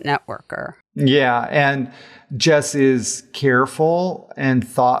 excellent networker. Yeah. And Jess is careful and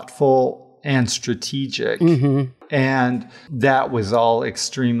thoughtful and strategic. And that was all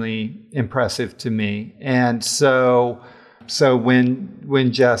extremely impressive to me. And so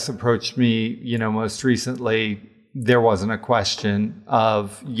when Jess approached me, most recently, there wasn't a question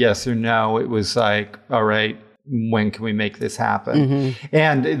of yes or no. It was like, all right, when can we make this happen?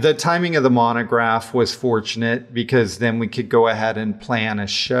 And the timing of the monograph was fortunate because then we could go ahead and plan a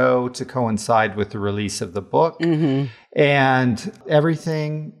show to coincide with the release of the book. And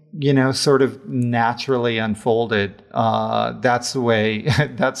everything, sort of naturally unfolded. That's the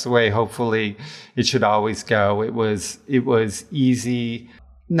way hopefully it should always go. It was easy,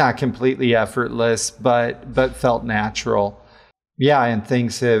 not completely effortless, but felt natural. Yeah, and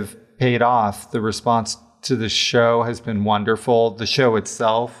things have paid off. The response to the show has been wonderful. The show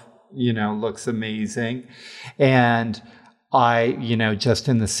itself, looks amazing. And I, just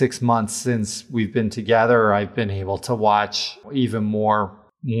in the 6 months since we've been together, I've been able to watch even more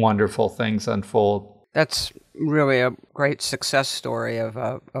wonderful things unfold. That's really a great success story of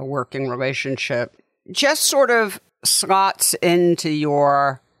a working relationship. Just sort of slots into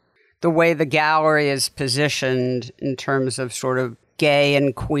the way the gallery is positioned in terms of sort of gay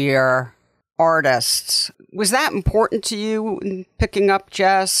and queer artists. Was that important to you in picking up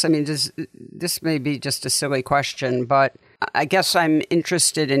Jess? I mean, this may be just a silly question, but I guess I'm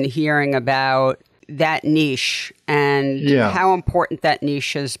interested in hearing about that niche and how important that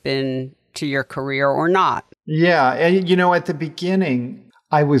niche has been to your career or not. Yeah. And, at the beginning,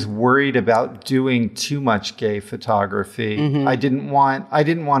 I was worried about doing too much gay photography. I didn't want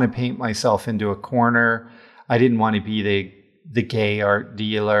to paint myself into a corner. I didn't want to be the gay art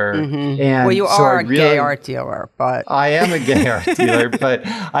dealer. And well, you are a gay art dealer, but I am a gay art dealer, but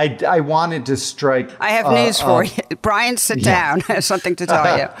I wanted to strike. I have news for you. Brian, sit down. I have something to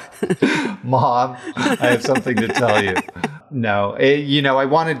tell you. Mom, I have something to tell you. No, I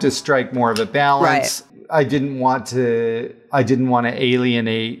wanted to strike more of a balance. Right. I didn't want to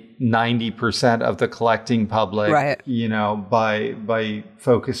alienate 90% of the collecting public, right. By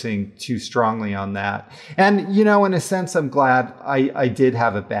focusing too strongly on that. And, in a sense, I'm glad I did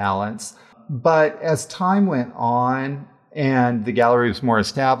have a balance. But as time went on and the gallery was more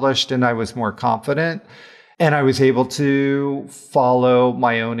established and I was more confident and I was able to follow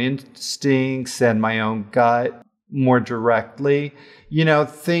my own instincts and my own gut more directly,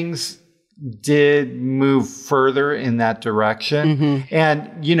 things did move further in that direction.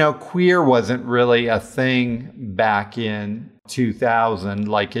 And, queer wasn't really a thing back in 2000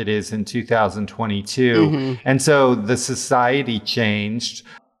 like it is in 2022. And so the society changed.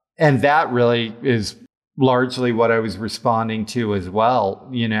 And that really is largely what I was responding to as well.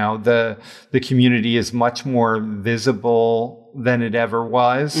 The community is much more visible than it ever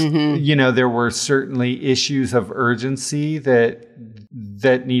was. There were certainly issues of urgency that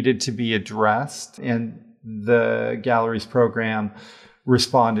needed to be addressed, and the gallery's program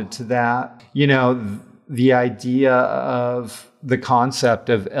responded to that. The idea of the concept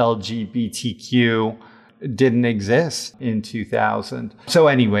of LGBTQ didn't exist in 2000. So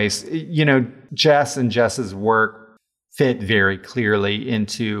anyways, Jess and Jess's work fit very clearly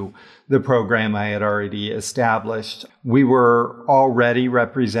into the program I had already established. We were already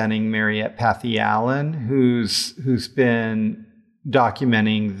representing Mariette Pathy Allen, who's been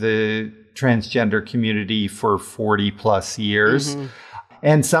documenting the transgender community for 40 plus years.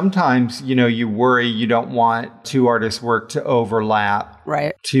 And sometimes, you worry you don't want two artists' work to overlap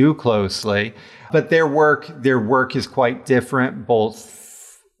too closely. But their work is quite different,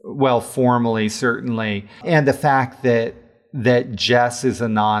 both, formally, certainly. And the fact that that Jess is a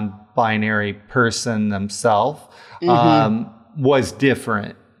non-binary person themselves was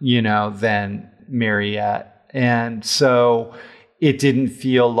different, than Mariette. And so it didn't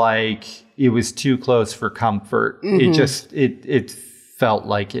feel like it was too close for comfort. It felt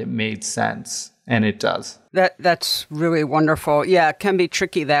like it made sense, and it does. That's really wonderful. Yeah, it can be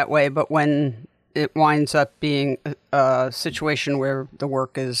tricky that way, but when it winds up being a situation where the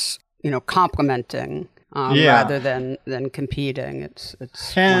work is, complementing rather than competing, it's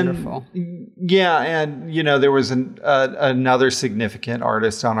wonderful. Yeah, and there was another significant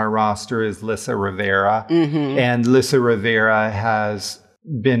artist on our roster is Lissa Rivera, and Lissa Rivera has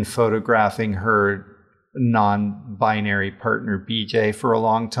been photographing her non-binary partner BJ for a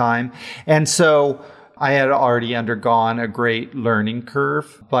long time, and so I had already undergone a great learning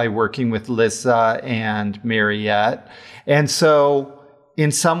curve by working with Lissa and Mariette. And so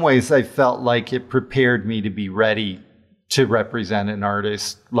in some ways, I felt like it prepared me to be ready to represent an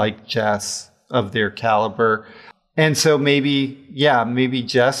artist like Jess of their caliber. And so maybe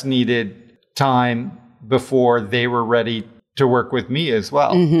Jess needed time before they were ready to work with me as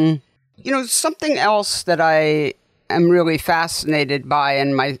well. Something else that I am really fascinated by,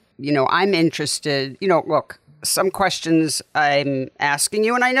 and I'm interested, look, some questions I'm asking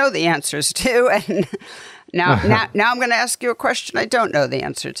you and I know the answers to, and now I'm going to ask you a question I don't know the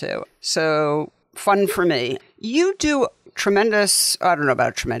answer to. So fun for me. You do I don't know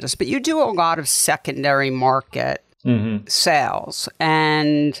about tremendous, but you do a lot of secondary market sales,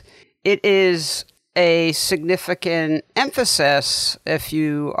 and it is a significant emphasis. If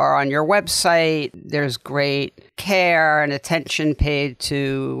you are on your website, there's great care and attention paid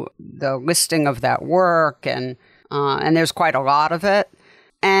to the listing of that work, and there's quite a lot of it.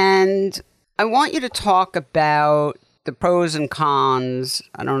 And I want you to talk about the pros and cons.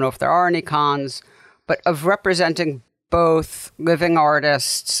 I don't know if there are any cons, but of representing both living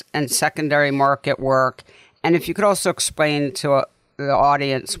artists and secondary market work. And if you could also explain to the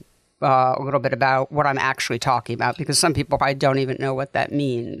audience a little bit about what I'm actually talking about, because some people probably don't even know what that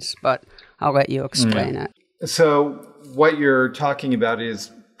means, but I'll let you explain it. So what you're talking about is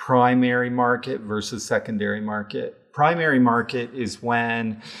primary market versus secondary market. Primary market is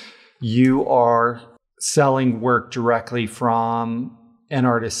when you are selling work directly from an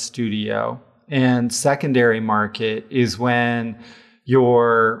artist's studio, and secondary market is when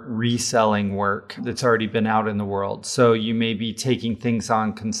you're reselling work that's already been out in the world. So you may be taking things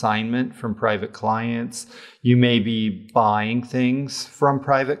on consignment from private clients. You may be buying things from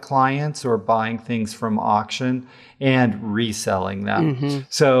private clients or buying things from auction and reselling them.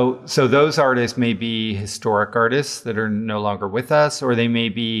 So those artists may be historic artists that are no longer with us, or they may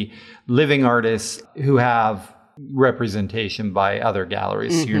be living artists who have representation by other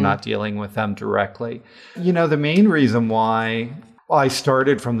galleries. So you're not dealing with them directly. The main reason why I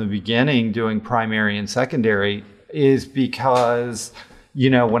started from the beginning doing primary and secondary is because,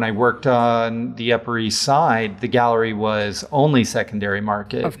 when I worked on the Upper East Side, the gallery was only secondary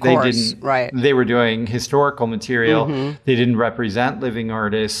market. Of course, right. They were doing historical material. They didn't represent living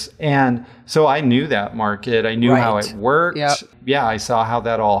artists. And so I knew that market. I knew how it worked. Yeah, I saw how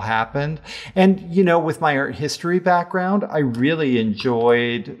that all happened. And, with my art history background, I really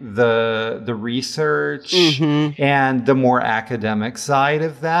enjoyed the research and the more academic side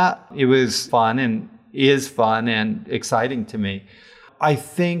of that. It was fun and is fun and exciting to me. I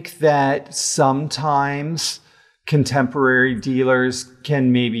think that sometimes contemporary dealers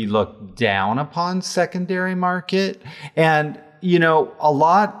can maybe look down upon secondary market. And, a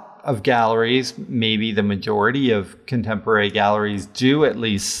lot of galleries, maybe the majority of contemporary galleries, do at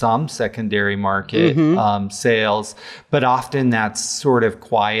least some secondary market sales, but often that's sort of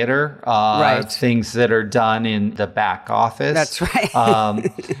quieter, things that are done in the back office. That's right.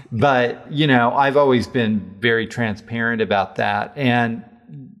 But, I've always been very transparent about that. And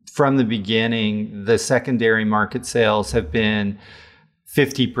from the beginning, the secondary market sales have been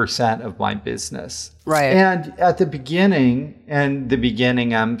 50% of my business. Right. And at the beginning,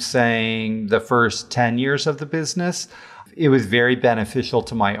 I'm saying the first 10 years of the business, it was very beneficial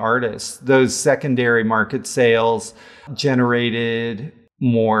to my artists. Those secondary market sales generated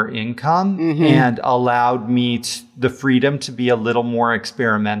more income and allowed me the freedom to be a little more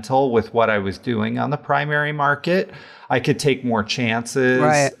experimental with what I was doing on the primary market. I could take more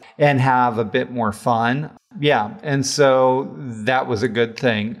chances and have a bit more fun. Yeah. And so that was a good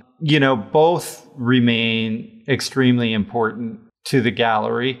thing. Both remain extremely important to the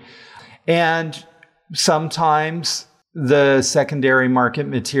gallery. And sometimes the secondary market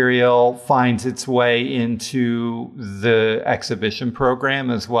material finds its way into the exhibition program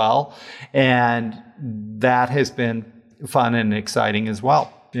as well. And that has been fun and exciting as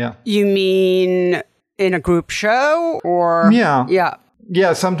well. Yeah. You mean in a group show or? Yeah. Yeah.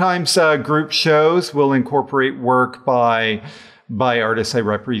 Yeah. Sometimes group shows will incorporate work by artists I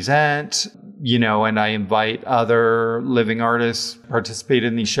represent, and I invite other living artists to participate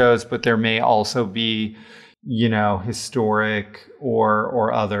in these shows, but there may also be, historic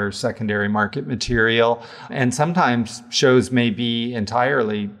or other secondary market material. And sometimes shows may be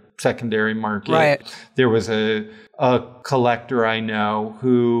entirely secondary market. Right. There was a collector I know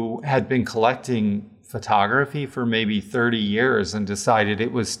who had been collecting photography for maybe 30 years and decided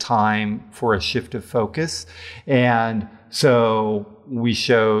it was time for a shift of focus. And so we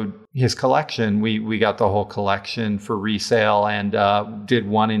showed his collection. We got the whole collection for resale and did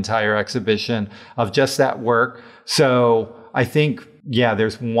one entire exhibition of just that work. So I think,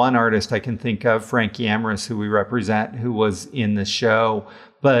 there's one artist I can think of, Frankie Amorous, who we represent, who was in the show.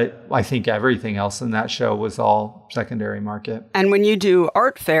 But I think everything else in that show was all secondary market. And when you do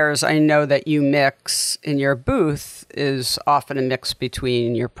art fairs, I know that you mix in your booth is often a mix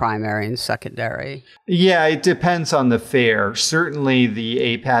between your primary and secondary. Yeah, it depends on the fair. Certainly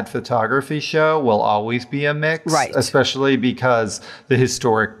the APAD photography show will always be a mix, right? Especially because the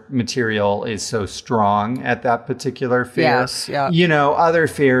historic material is so strong at that particular fair. Yes, yeah. Other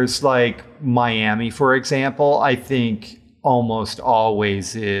fairs like Miami, for example, I think almost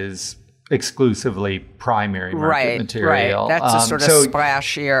always is exclusively primary market material. Right. That's a sort of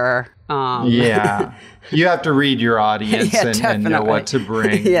splashier. Yeah. You have to read your audience and know what to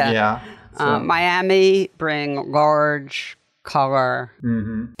bring. Yeah. Miami bring large color,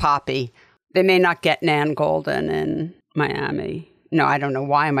 poppy. They may not get Nan Golden in Miami. No, I don't know.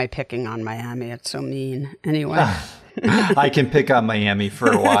 Why am I picking on Miami? It's so mean. Anyway. I can pick on Miami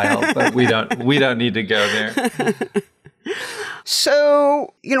for a while, but we don't need to go there.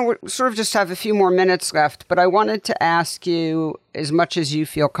 So, we sort of just have a few more minutes left, but I wanted to ask you, as much as you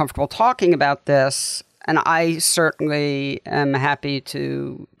feel comfortable talking about this, and I certainly am happy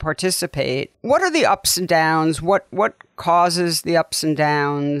to participate, what are the ups and downs? What causes the ups and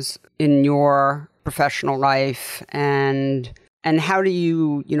downs in your professional life? And how do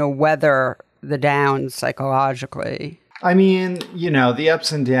you, weather the downs psychologically? I mean, the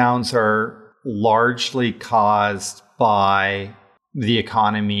ups and downs are largely caused by the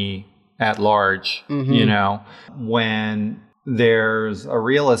economy at large. When there's a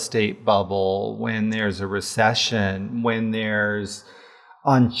real estate bubble, when there's a recession, when there's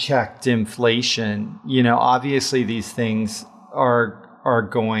unchecked inflation, obviously these things are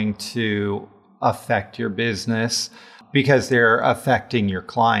going to affect your business because they're affecting your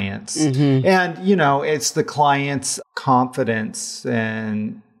clients. And, it's the client's confidence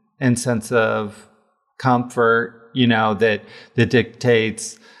and sense of comfort, that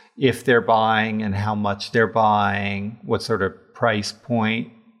dictates if they're buying and how much they're buying, what sort of price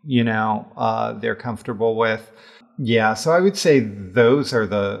point, they're comfortable with. Yeah. So I would say those are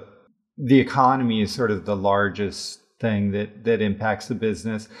the economy is sort of the largest thing that impacts the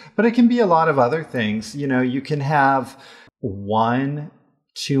business, but it can be a lot of other things. You can have 1-2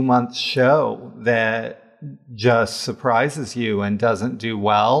 month show that just surprises you and doesn't do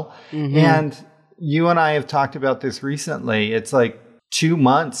well. And you and I have talked about this recently. It's like 2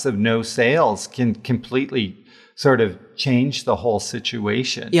 months of no sales can completely sort of change the whole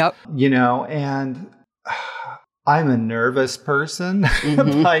situation. Yep. And I'm a nervous person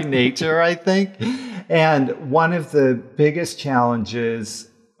by nature, I think. And one of the biggest challenges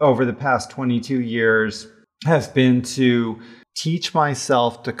over the past 22 years has been to teach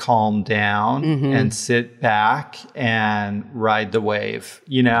myself to calm down and sit back and ride the wave.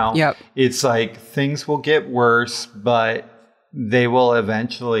 Yep. It's like things will get worse, but they will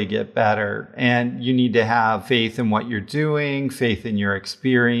eventually get better. And you need to have faith in what you're doing, faith in your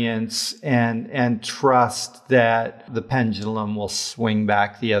experience, and trust that the pendulum will swing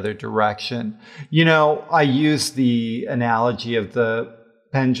back the other direction. I use the analogy of the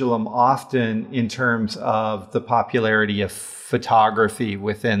pendulum often in terms of the popularity of photography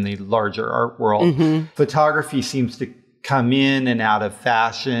within the larger art world. Photography seems to come in and out of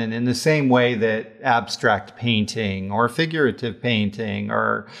fashion in the same way that abstract painting or figurative painting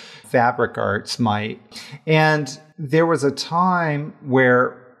or fabric arts might. And there was a time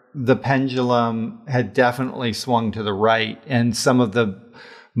where the pendulum had definitely swung to the right, and some of the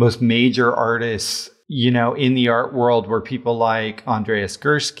most major artists in the art world were people like Andreas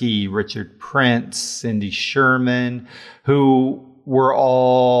Gursky, Richard Prince, Cindy Sherman, who were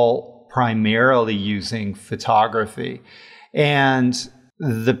all primarily using photography. And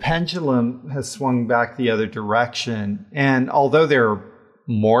the pendulum has swung back the other direction. And although there are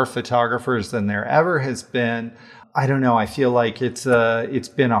more photographers than there ever has been, I don't know. I feel like it's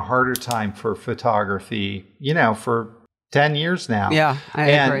been a harder time for photography, for 10 years now. Yeah,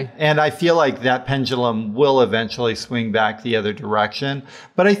 I agree. And I feel like that pendulum will eventually swing back the other direction.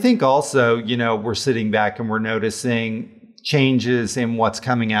 But I think also, we're sitting back and we're noticing changes in what's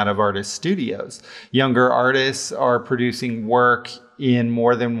coming out of artist studios. Younger artists are producing work in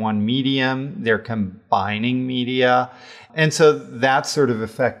more than one medium. They're combining media. And so that's sort of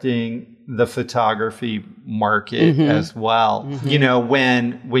affecting the photography market as well.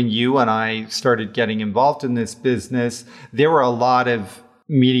 When you and I started getting involved in this business, there were a lot of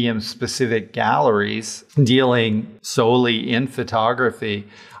medium-specific galleries dealing solely in photography.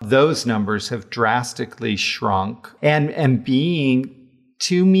 Those numbers have drastically shrunk. And being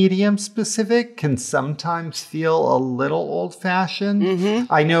too medium-specific can sometimes feel a little old-fashioned.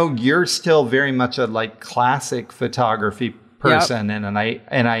 I know you're still very much a classic photography person, and I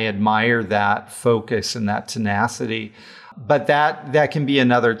admire that focus and that tenacity. But that can be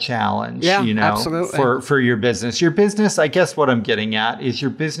another challenge, absolutely. for your business. Your business, I guess what I'm getting at is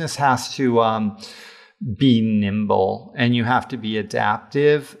your business has to be nimble, and you have to be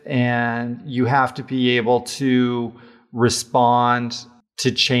adaptive, and you have to be able to respond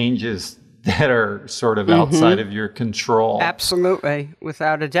to changes that are sort of outside of your control. Absolutely,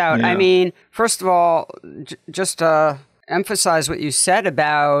 without a doubt. Yeah. I mean, first of all, just to emphasize what you said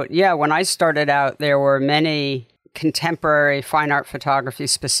about, when I started out, there were many contemporary fine art photography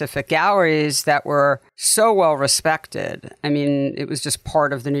specific galleries that were so well respected. I mean, it was just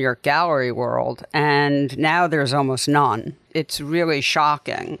part of the New York gallery world. And now there's almost none. It's really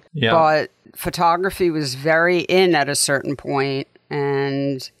shocking. Yeah. But photography was very in at a certain point,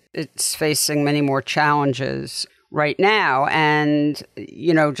 and it's facing many more challenges right now. And,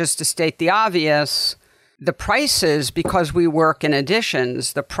 just to state the obvious, the prices, because we work in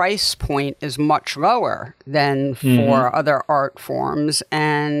editions, the price point is much lower than for other art forms,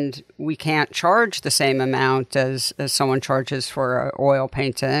 and we can't charge the same amount as someone charges for an oil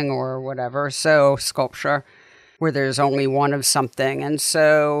painting or whatever, so sculpture, where there's only one of something. And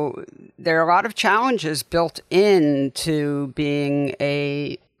so there are a lot of challenges built into being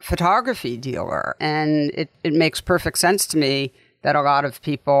a photography dealer, and it makes perfect sense to me that a lot of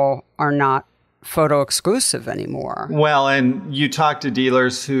people are not photo exclusive anymore. Well, and you talk to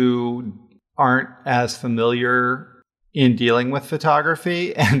dealers who aren't as familiar in dealing with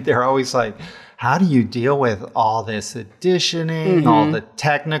photography, and they're always like, how do you deal with all this editioning, all the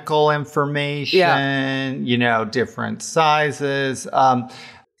technical information, different sizes?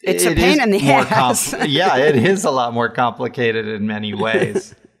 It's a pain in the ass. It is a lot more complicated in many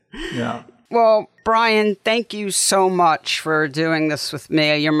ways. Yeah. Well, Brian, thank you so much for doing this with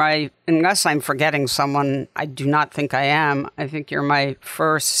me. Unless I'm forgetting someone, I do not think I am. I think you're my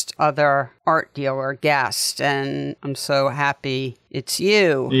first other art dealer guest, and I'm so happy it's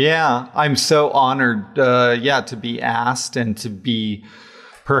you. Yeah, I'm so honored, to be asked and to be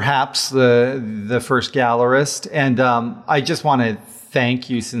perhaps the first gallerist. And I just want to thank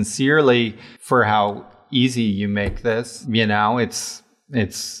you sincerely for how easy you make this.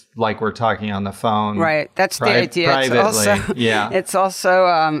 It's like we're talking on the phone. Right. That's the idea. Privately. It's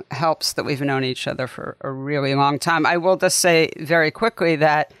also helps that we've known each other for a really long time. I will just say very quickly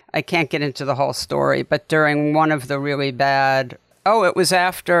that I can't get into the whole story, but during one of the really bad, it was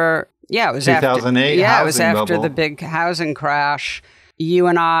after, it was 2008 after, it was after bubble. The big housing crash. You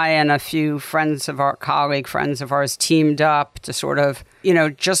and I and a few friends of ours teamed up to sort of,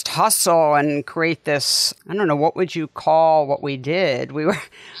 just hustle and create this, I don't know, what would you call what we did?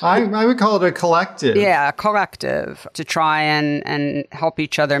 I would call it a collective. Yeah, a collective to try and help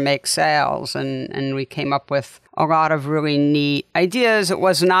each other make sales. And we came up with a lot of really neat ideas. It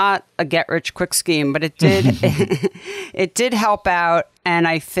was not a get-rich-quick scheme, but it did it did help out. And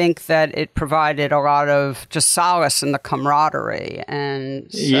I think that it provided a lot of just solace in the camaraderie.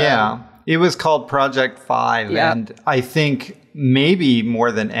 And so, it was called Project 5. Yep. And I think maybe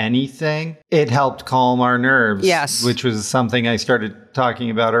more than anything, it helped calm our nerves. Yes. Which was something I started talking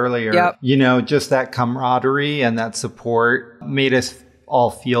about earlier. Yep. Just that camaraderie and that support made us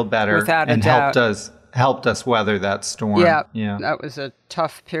all feel better. Without a and doubt. helped us weather that storm. Yeah. That was a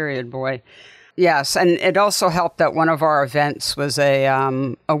tough period, boy. Yes, and it also helped that one of our events was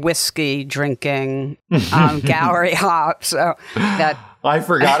a whiskey drinking gallery hop. So that I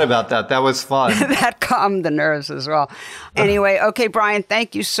forgot about that. That was fun. that calmed the nerves as well. Anyway, okay, Brian,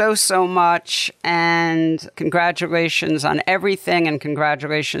 thank you so much, and congratulations on everything, and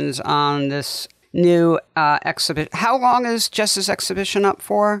congratulations on this new exhibition. How long is Jess's exhibition up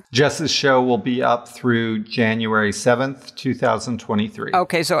for? Jess's show will be up through January 7th, 2023.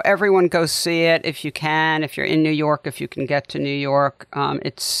 Okay, so everyone go see it if you can. If you're in New York, if you can get to New York.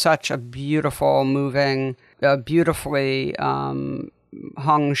 It's such a beautiful, moving, beautifully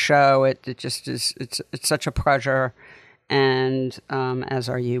hung show. It just is. It's such a pleasure. And as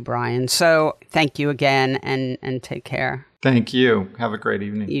are you, Brian. So thank you again, and take care. Thank you. Have a great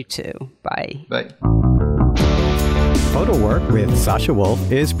evening. You too. Bye. Bye. Photo Work with Sasha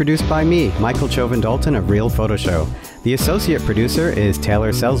Wolf is produced by me, Michael Chauvin-Dalton of Real Photo Show. The associate producer is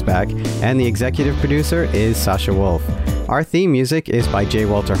Taylor Selsback, and the executive producer is Sasha Wolf. Our theme music is by J.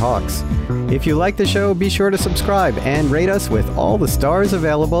 Walter Hawks. If you like the show, be sure to subscribe and rate us with all the stars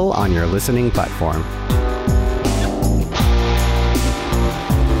available on your listening platform.